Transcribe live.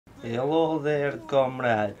Hello there,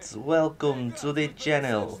 comrades. Welcome to the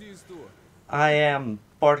channel. I am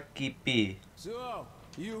Porky P.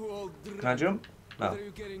 Can I jump? No.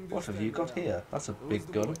 What have you got here? That's a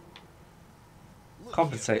big gun.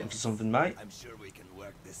 Compensating for something, mate.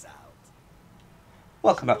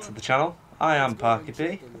 Welcome back to the channel. I am Porky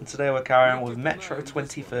P, and today we're carrying on with Metro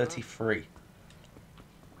 2033. Do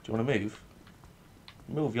you want to move?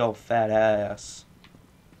 Move your fat ass.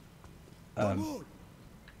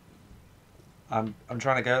 I'm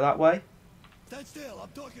trying to go that way. Stand still, I'm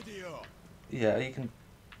talking to you. Yeah, you can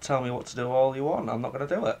tell me what to do all you want. I'm not going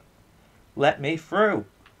to do it. Let me through.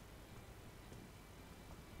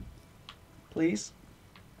 Please.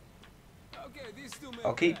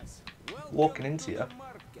 I'll keep walking into you.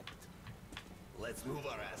 Let's move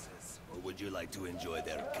our asses. Or would you like to enjoy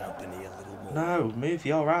their company a little more? No, move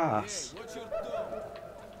your ass.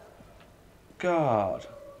 God.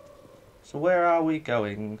 So where are we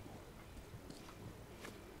going?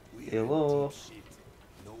 Hello.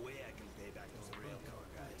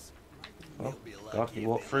 Oh, God, he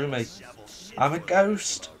walked through me. I'm a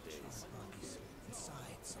ghost.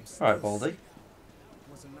 Right, Baldy.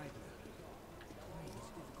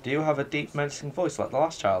 Do you have a deep menacing voice like the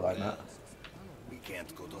last child I met? We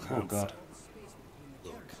can't go to Oh, God.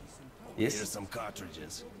 Look, Yes? here's some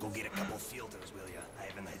cartridges. Go get a couple filters, will ya? I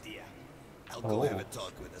have an idea. I'll Oh. go have a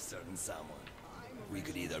talk with a certain someone. We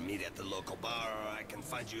could either meet at the local bar or I can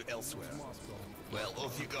find you elsewhere. Well,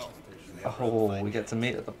 off you go. Oh, we get to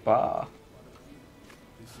meet at the bar.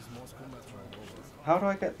 How do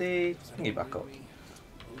I get the thingy back up?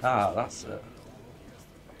 Ah, that's it.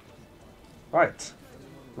 Right.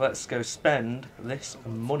 Let's go spend this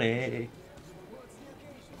money.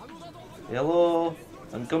 Hello.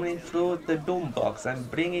 I'm coming through the boombox. I'm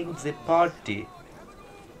bringing the party.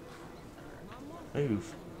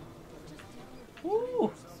 Move.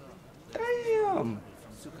 Ooh. Damn.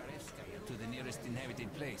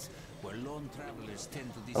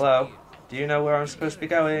 Hello. Do you know where I'm supposed to be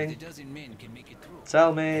going?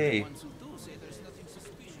 Tell me.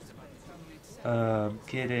 I'm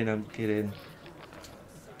kidding.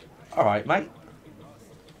 Alright, mate.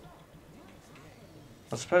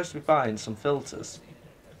 I'm supposed to be buying some filters.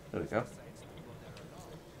 There we go.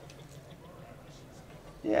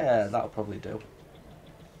 Yeah, that'll probably do.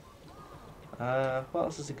 What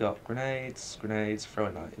else has he got? Grenades,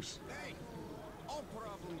 throwing knives.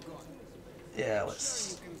 Yeah,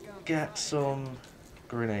 let's get some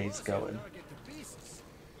grenades going.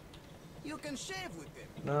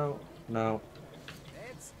 No.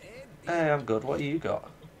 Hey, I'm good. What you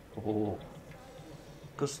got? Oh,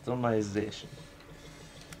 customization.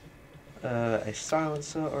 A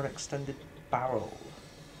silencer or an extended barrel?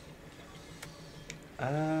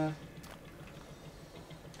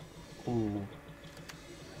 Ooh.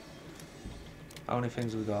 How many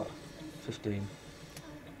things have we got? 15.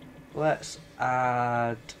 Let's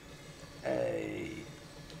add a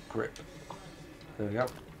grip. There we go.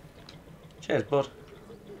 Cheers, bud.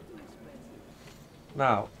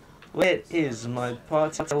 Now, where is my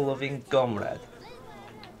party-loving comrade?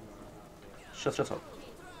 Shut up.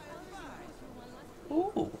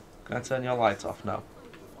 Ooh, can I turn your light off now?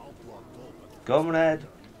 Comrade,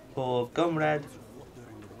 oh comrade.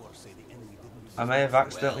 I may have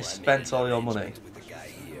accidentally spent all your money.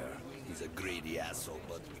 He's a greedy asshole,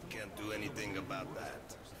 but we can't do anything about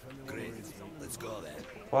that. Great, let's go then.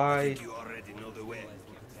 Why? I think you already know the way.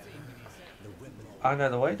 I know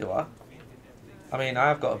the way, do I? I mean, I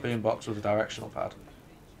have got a boombox with a directional pad.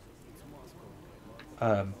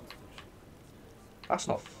 That's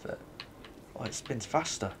not fit. Oh, it spins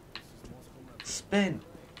faster. Spin!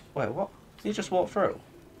 Wait, what? You just walked through?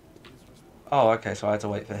 Oh, okay, so I had to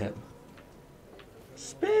wait for him.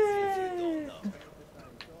 Spin!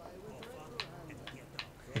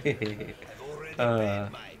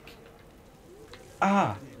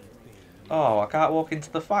 Ah! Oh, I can't walk into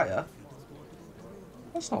the fire?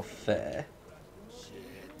 That's not fair.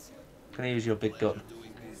 Can I use your big gun?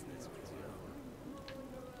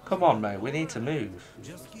 Come on, mate, we need to move.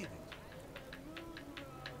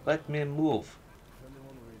 Let me move.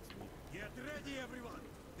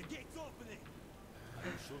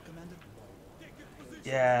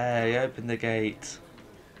 Yeah, open the gate.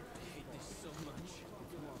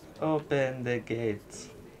 Open the gate.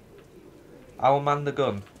 I will man the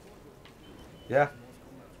gun. Yeah.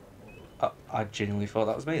 I genuinely thought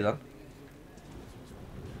that was me then.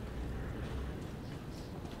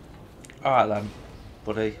 Alright then,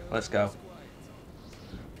 buddy, let's go.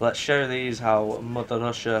 Let's show these how Mother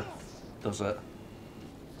Russia does it.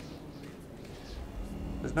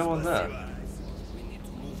 There's no one there.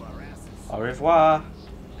 Au revoir.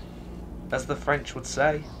 as the French would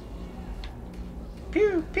say.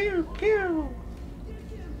 Pew, pew, pew.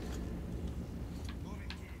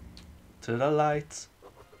 To the light.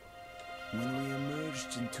 When we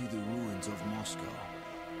emerged into the ruins of Moscow,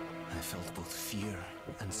 I felt both fear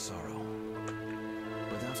and sorrow.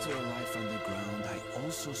 But after a life underground, I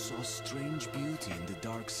also saw strange beauty in the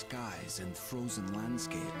dark skies and frozen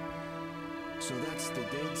landscape. So that's the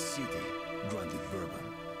dead city, grunted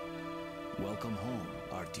Bourbon. Welcome home,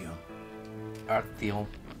 Artyem. Artyem.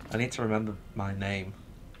 I need to remember my name.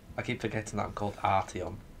 I keep forgetting that I'm called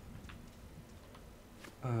Artyem.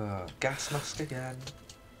 Gas mask again.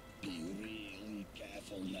 Be really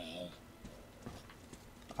careful now.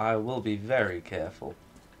 I will be very careful.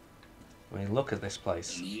 I mean, look at this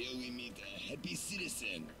place. And here we meet a happy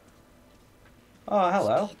citizen. Oh,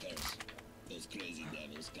 hello. Stalkers. Those crazy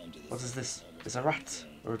devils come to the What is this? It's a rat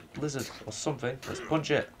or a lizard or something. Let's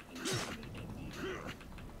punch it.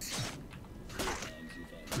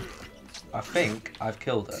 I think I've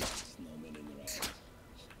killed it.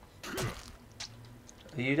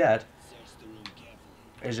 Are you dead?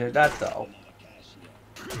 Is it dead though?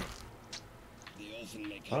 They often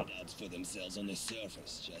make hideouts for themselves on the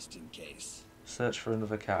surface, just in case. Search for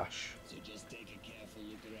another cache. So just take a careful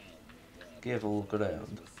look around. Give a look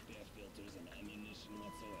around. Spare filters and ammunition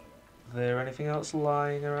whatsoever. Is there anything else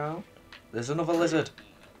lying around? There's another lizard.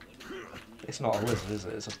 It's not a lizard, is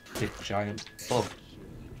it? It's a big giant bug.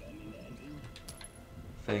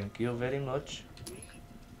 Thank you very much.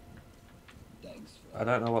 I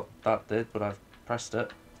don't know what that did, but I've pressed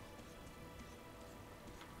it.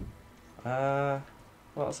 What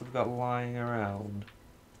else have we got lying around?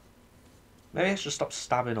 Maybe I should stop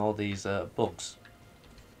stabbing all these bugs.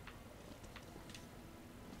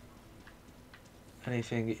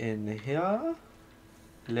 Anything in here?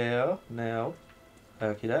 Leo? No.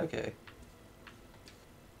 Okie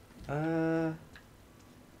dokie.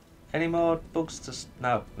 Any more bugs to...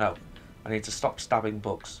 No, no. I need to stop stabbing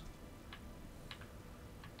bugs.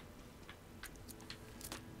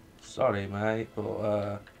 Sorry, mate,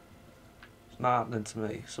 but it's not happening to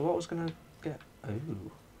me. So what was going to get...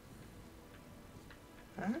 Ooh.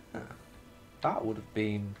 Ah. That would have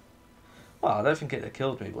been... Well, I don't think it had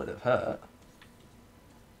killed me, would have hurt.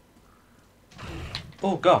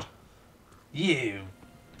 Oh, God. You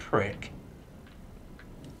prick.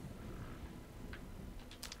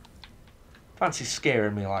 Fancy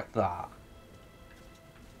scaring me like that.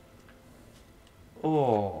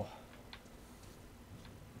 Oh.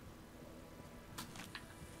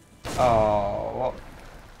 Oh, what?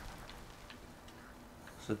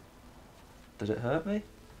 So, did it hurt me?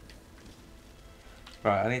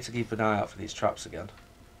 Right, I need to keep an eye out for these traps again.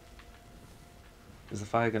 Is the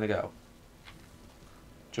fire gonna go?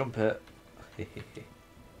 Jump it. I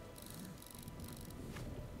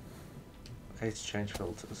need to change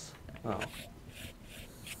filters. Oh.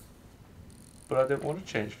 But I didn't want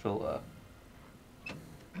to change filter.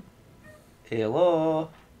 Hello?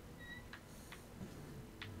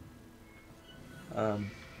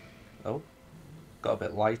 Oh. Got a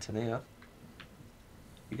bit light in here.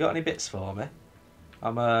 You got any bits for me?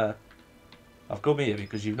 I've come here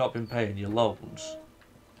because you've not been paying your loans.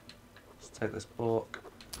 Let's take this book.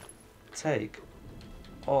 Take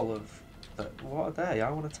all of the... What are they? I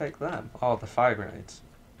want to take them. Oh, the fire grenades.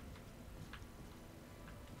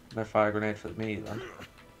 No fire grenade for me then.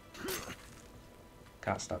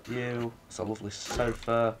 Can't stop you. It's a lovely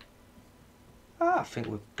sofa. Ah, I think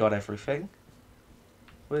we've got everything.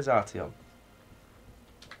 Where's Artyem?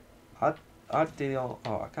 Artyem.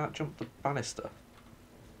 Oh, I can't jump the banister.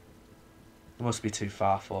 It must be too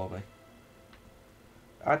far for me.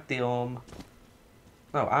 Artyem.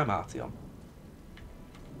 No, I'm Artyem.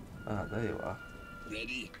 Ah, there you are.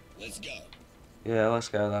 Ready? Let's go. Yeah, let's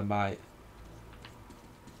go then, mate.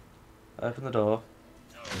 Open the door.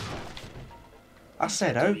 I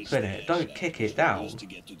said open it, don't kick it down.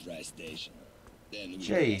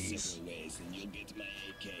 Jeez.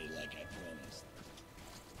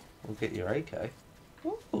 We'll get your AK.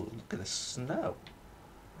 Ooh, look at the snow.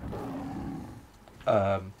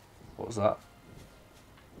 What was that?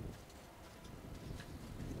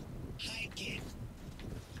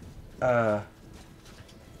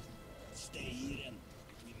 Stay here and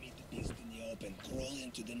if we meet the beast in the open, crawl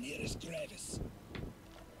into the nearest crevice.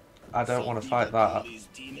 I don't want to fight that. These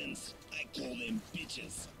demons, I call them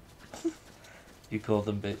bitches. You call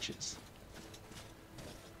them bitches.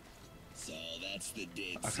 So that's the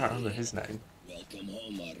dead I can't remember his name. Welcome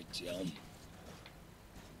home, Artyem.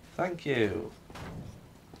 Thank you.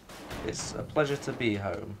 It's a pleasure to be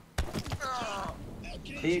home. Are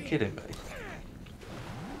you kidding me?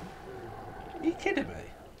 Are you kidding me?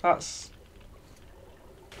 That's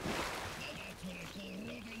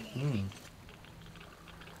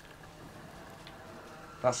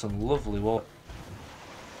That's some lovely water.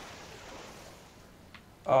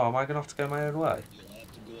 Oh, am I going to have to go my own way? You'll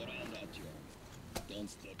have to go around Artyem. Don't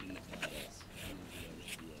step in the puddles.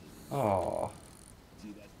 Oh.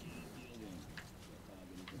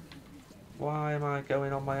 Why am I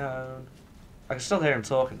going on my own? I can still hear him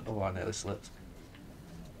talking. Oh, I nearly slipped.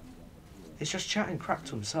 He's just chatting crap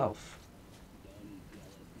to himself.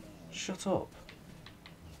 Shut up.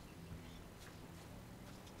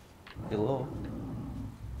 Hello?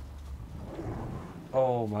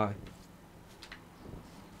 Oh my.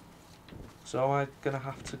 So am I gonna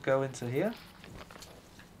have to go into here?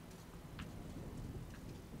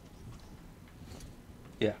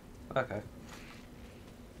 Yeah, okay.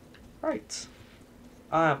 Right.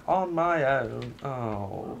 I'm on my own.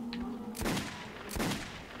 Oh.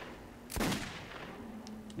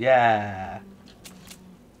 Yeah.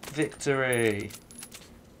 Victory.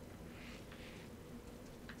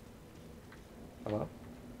 Hello?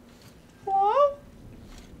 What?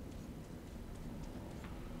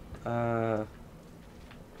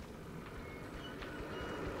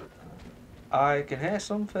 I can hear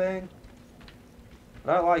something.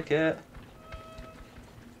 I don't like it.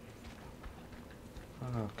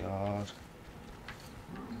 Oh god.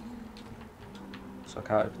 So I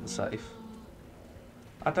can't open the safe.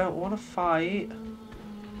 I don't want to fight.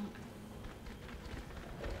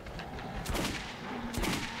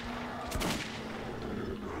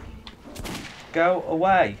 Go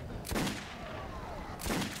away.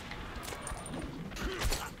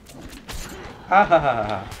 Ha ha ha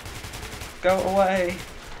ha. Go away.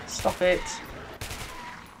 Stop it.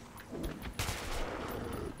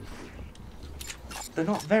 They're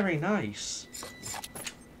not very nice.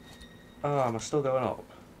 Oh, am I still going up?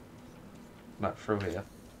 No, through here.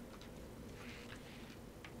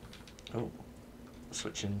 Oh,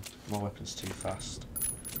 switching my weapons too fast.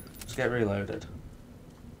 Let's get reloaded.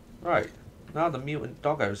 Right, now the mutant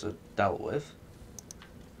doggos are dealt with.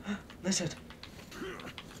 Lizard!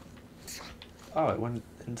 Oh, it went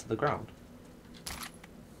into the ground.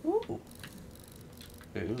 Ooh.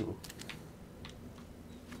 Ooh.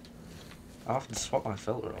 I have to swap my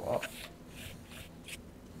filter a lot.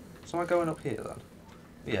 So am I going up here then?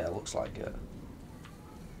 Yeah, it looks like it.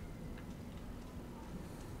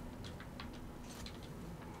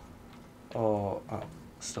 Oh,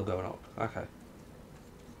 still going up. Okay.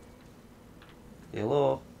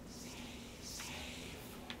 Hello?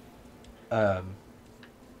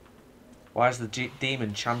 Why is the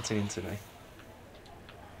demon chanting into me?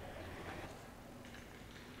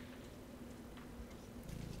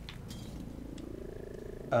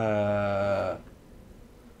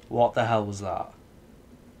 What the hell was that?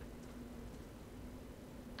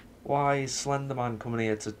 Why is Slenderman coming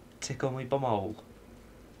here to tickle me bumhole?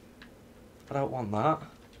 I don't want that.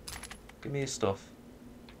 Give me your stuff.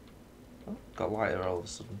 Oh, got lighter all of a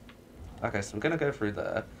sudden. Okay, so we're going to go through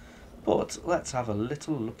there. But let's have a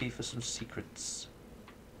little looky for some secrets.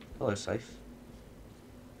 Hello, safe.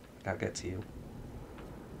 I can't get to you.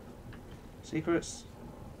 Secrets?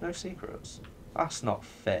 No secrets. That's not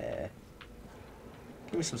fair.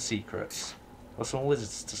 Give me some secrets. Or some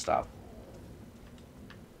lizards to stab.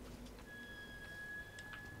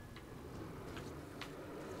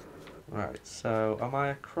 Right, so am I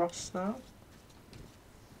across now?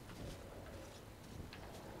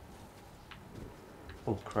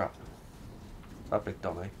 Oh crap. That big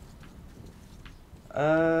dummy.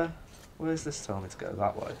 Where's this telling me to go?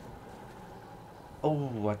 That way.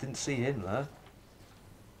 Oh, I didn't see him there.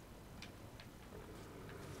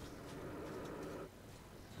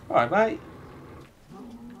 Alright, mate.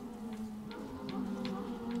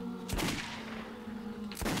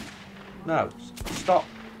 No, stop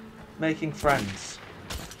making friends.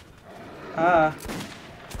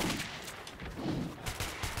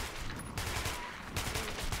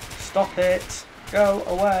 Stop it. Go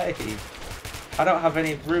away. I don't have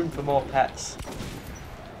any room for more pets.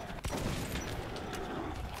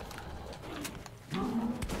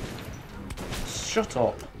 Shut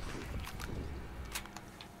up.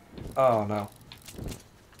 Oh no.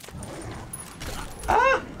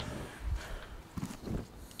 Ah!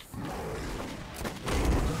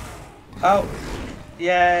 Oh!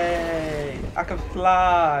 Yay! I can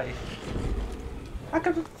fly! I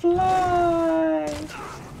can fly!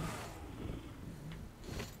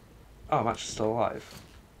 Oh, I'm actually still alive.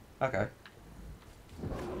 Okay.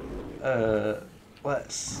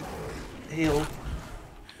 Let's heal.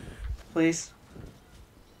 Please.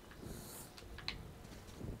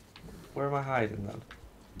 Where am I hiding then?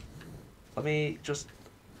 Let me just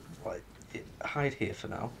like hide here for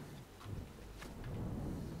now.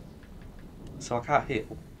 So I can't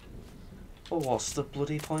heal. Well, what's the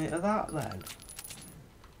bloody point of that then?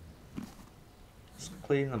 Let's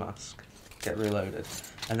clean the mask, get reloaded,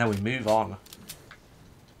 and then we move on.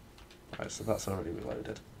 Right, so that's already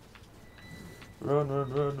reloaded. Run,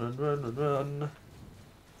 run, run, run, run, run, run.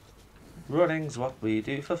 Running's what we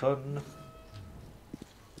do for fun.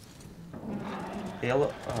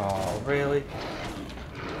 Heal. Oh, really?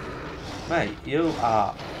 Mate, you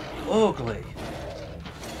are ugly.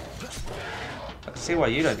 I can see why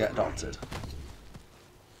you don't get adopted.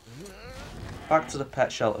 Back to the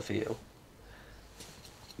pet shelter for you.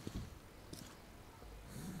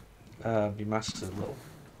 Your mask's a little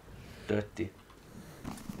dirty.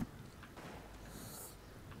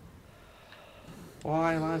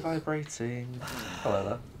 Why am I vibrating? Hello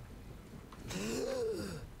there.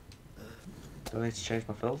 Do I need to change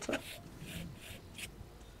my filter?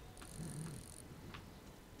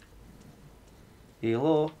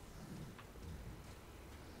 Hello?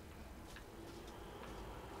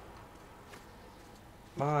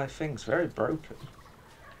 My thing's very broken.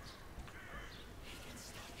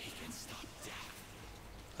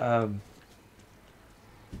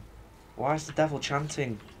 Why is the devil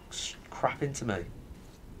chanting crap into me?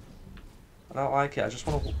 I don't like it. I just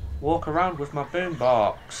want to walk around with my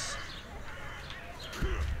boombox.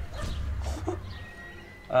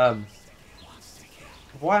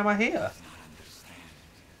 Why am I here?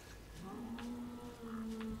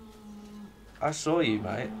 I saw you,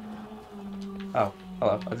 mate. Oh,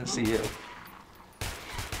 hello. I didn't see you.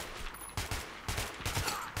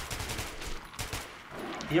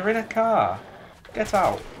 You're in a car. Get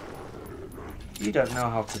out. You don't know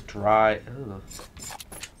how to drive.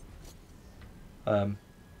 Ugh.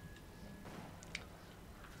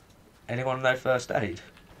 Anyone know first aid?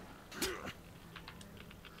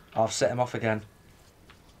 I've set him off again.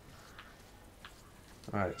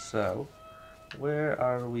 Right, so where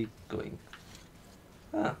are we going?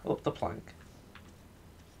 Ah, up the plank.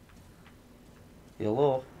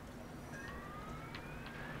 Hello.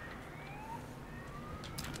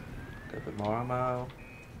 Get a bit more ammo.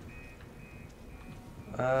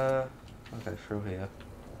 Okay, through here.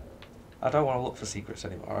 I don't want to look for secrets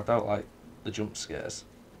anymore. I don't like the jump scares.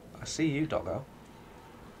 I see you, doggo.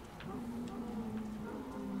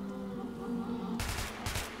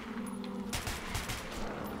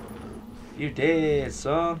 You did,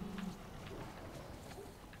 son.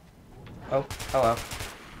 Oh, hello.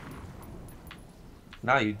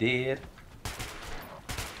 Now you did.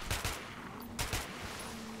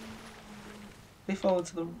 He fall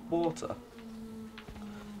into the water.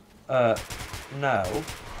 No.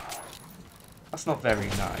 That's not very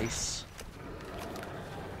nice.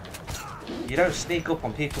 You don't sneak up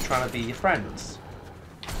on people trying to be your friends.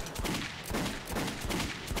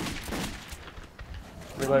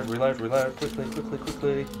 Reload, reload, reload. Quickly, quickly,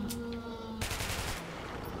 quickly.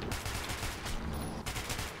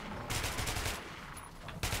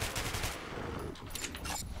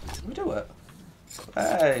 Did we do it?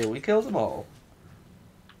 Hey, we killed them all.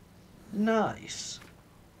 Nice.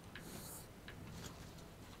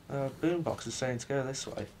 Boombox is saying to go this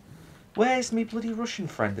way. Where's me bloody Russian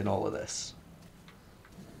friend in all of this?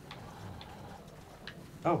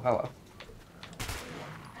 Oh, hello.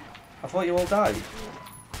 I thought you all died.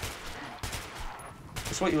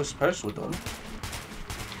 That's what you were supposed to have done.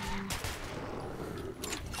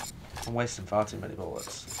 I'm wasting far too many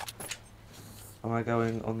bullets. Am I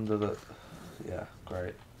going under the... Yeah,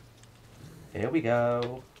 great. Here we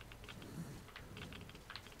go.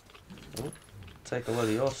 Oh, take a load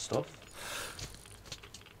of your stuff.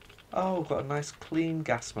 Oh, got a nice clean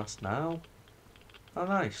gas mask now. Oh,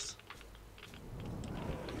 nice.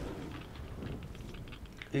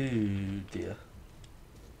 Ooh, dear.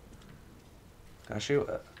 Can I shoot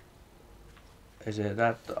it? Is it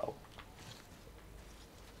that though?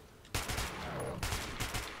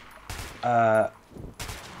 I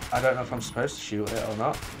don't know if I'm supposed to shoot it or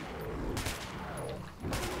not.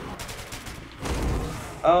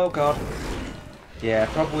 Oh god. Yeah,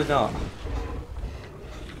 probably not.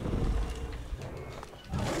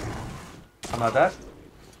 Am I dead?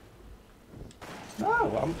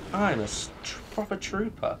 No, I'm a proper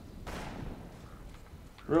trooper.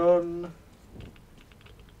 Run.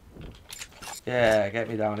 Yeah, get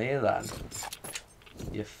me down here then.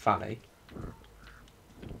 You fanny.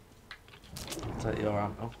 Take your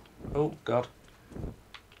ammo. Oh god.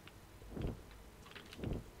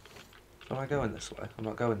 Am I going this way? I'm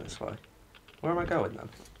not going this way. Where am I going then?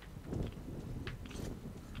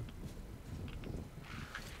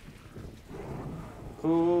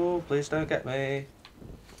 Ooh, please don't get me.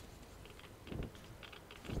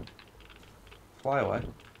 Fly away.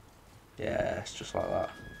 Yeah, it's just like that.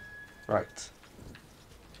 Right.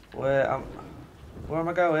 Where am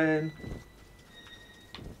I going?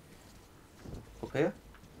 Up here?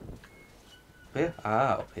 Up here?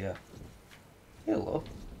 Ah, up here. Hello.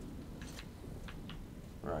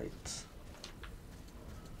 Right.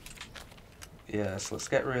 Yes, let's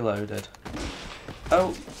get reloaded.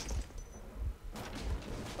 Oh!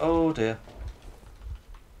 Oh dear.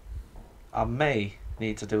 I may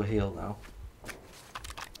need to do a heal now.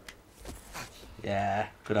 Yeah,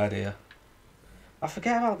 good idea. I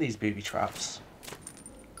forget about these booby traps.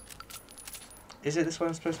 Is it this way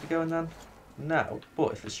I'm supposed to be going then? No,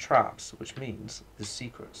 but if there's traps, which means there's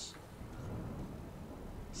secrets.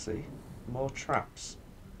 See? More traps.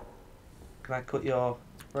 Can I cut your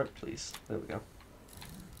rope, please? There we go.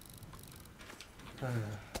 I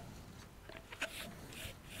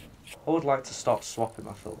would like to stop swapping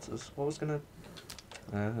my filters. What was gonna...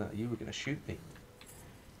 you were gonna shoot me.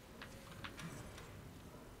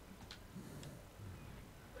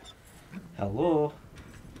 Hello?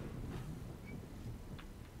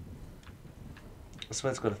 I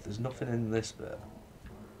swear to God, if there's nothing in this bit...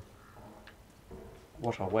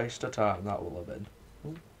 What a waste of time that will have been.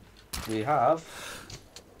 Ooh. We have...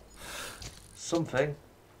 something.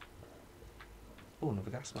 Oh, another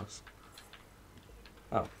gas mask.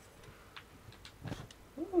 Oh.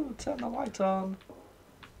 Ooh, turn the light on.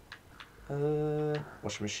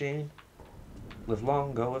 Washing machine. Live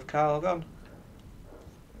long, go with Calgon.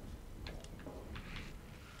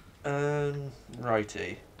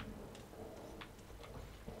 Righty.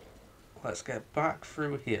 Let's get back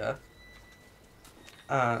through here.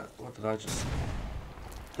 What did I just...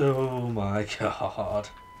 Oh my god.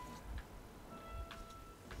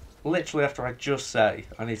 Literally after I just say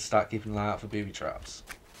I need to start keeping an eye out for booby traps.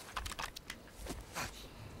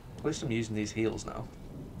 At least I'm using these heals now.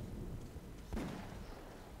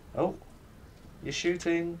 Oh. You're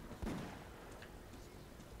shooting.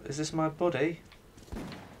 Is this my buddy?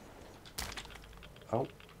 Oh.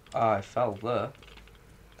 I fell there.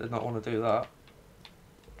 Did not want to do that.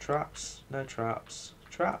 Traps. No traps.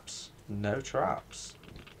 Traps. No traps.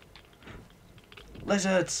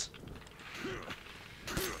 Lizards!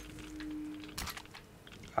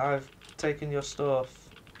 I've taken your stuff.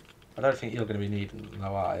 I don't think you're going to be needing them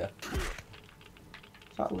though, are you? Is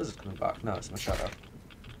that a lizard coming back? No, it's my shadow.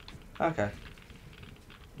 Okay.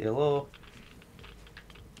 Hello.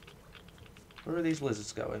 Where are these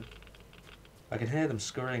lizards going? I can hear them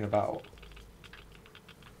scurrying about.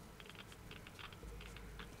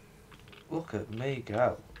 Look at me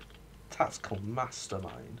go. Tactical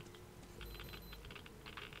mastermind.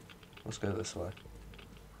 Let's go this way.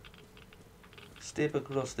 Step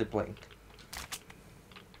across the blink.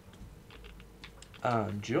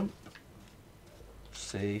 And jump.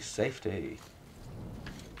 See safety.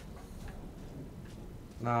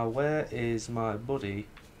 Now where is my buddy?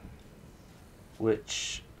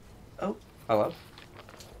 Which... Oh, hello.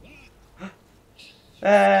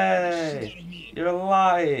 Hey! You're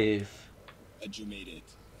alive! But you made it.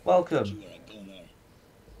 Welcome. You were a goner.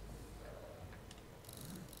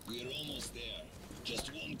 We're almost there.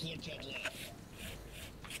 Just one quartet left.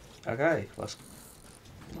 Okay, let's...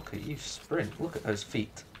 Look at you sprint. Look at those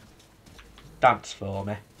feet. Dance for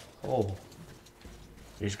me. Oh.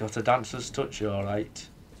 He's got a dancer's touch, alright.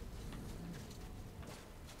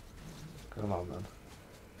 Come on, then.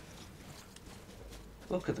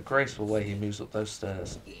 Look at the graceful way he moves up those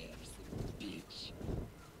stairs.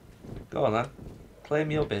 Go on, then.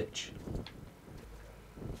 Claim your bitch.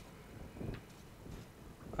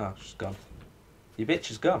 Oh, she's gone. Your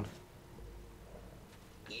bitch is gone.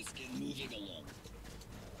 Let's get moving along.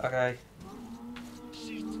 Okay.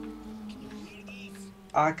 Shit. Can you hear this?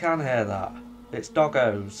 I can hear that. It's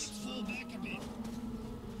doggos. Fall back a bit.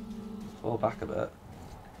 Fall back a bit.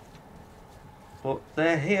 But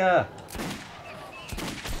they're here.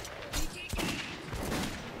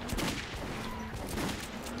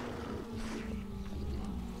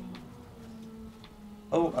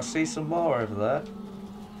 Oh, I see some more over there.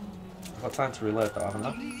 I've got time to reload that, haven't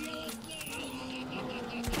I?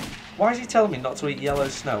 Why is he telling me not to eat yellow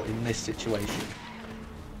snow in this situation?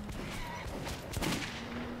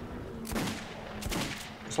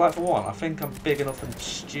 It's like, for one, I think I'm big enough and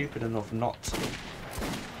stupid enough not to.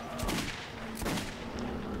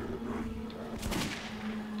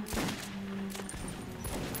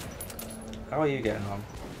 How are you getting on?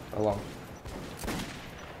 Along?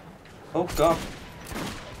 Oh god.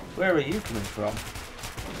 Where are you coming from?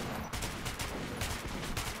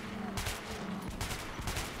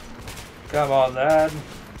 Come on then.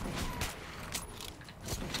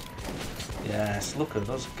 Yes, look at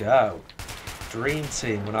us go. dream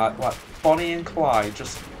team when I like Bonnie and Clyde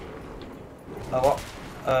just a lot.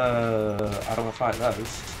 I don't want to fight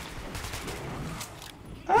those.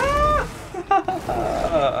 Ah!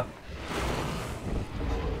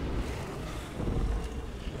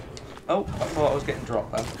 Oh, I thought I was getting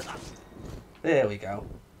dropped then. There we go.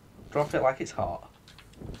 Drop it like it's hot.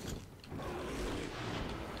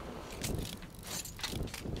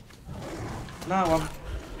 Now I'm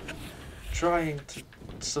trying to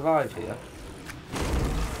survive here.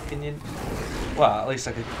 Can you... Well, at least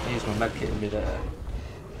I could use my medkit in mid-air.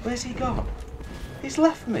 Where's he gone? He's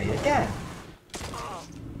left me again.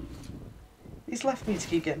 He's left me to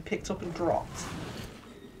keep getting picked up and dropped.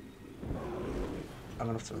 I'm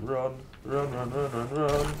gonna have to run. Run.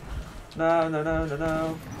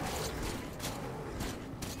 No.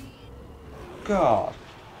 God.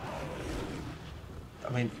 I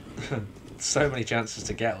mean, so many chances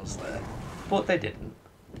to get us there. But they didn't.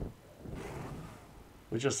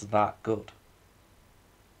 We're just that good.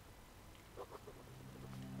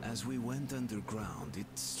 As we went underground, it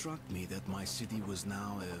struck me that my city was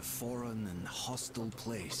now a foreign and hostile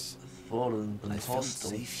place. Foreign and I felt hostile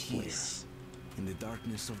safe place. here, in the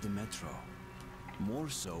darkness of the metro. More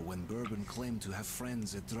so when Bourbon claimed to have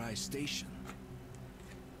friends at Dry Station.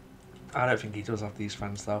 I don't think he does have these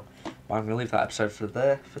friends though. But I'm gonna leave that episode for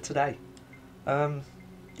today.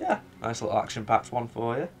 Yeah, nice little action-packed one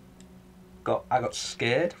for you. I got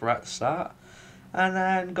scared right at the start, and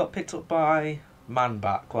then got picked up by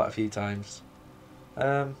Man-Bat quite a few times.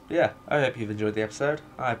 Yeah, I hope you've enjoyed the episode.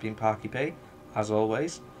 I've been Parky P, as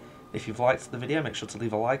always. If you've liked the video, make sure to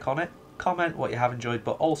leave a like on it. Comment what you have enjoyed,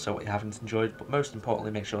 but also what you haven't enjoyed. But most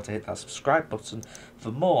importantly, make sure to hit that subscribe button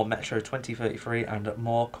for more Metro 2033 and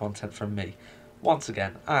more content from me. Once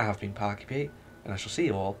again, I have been Parky P, and I shall see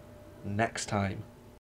you all next time.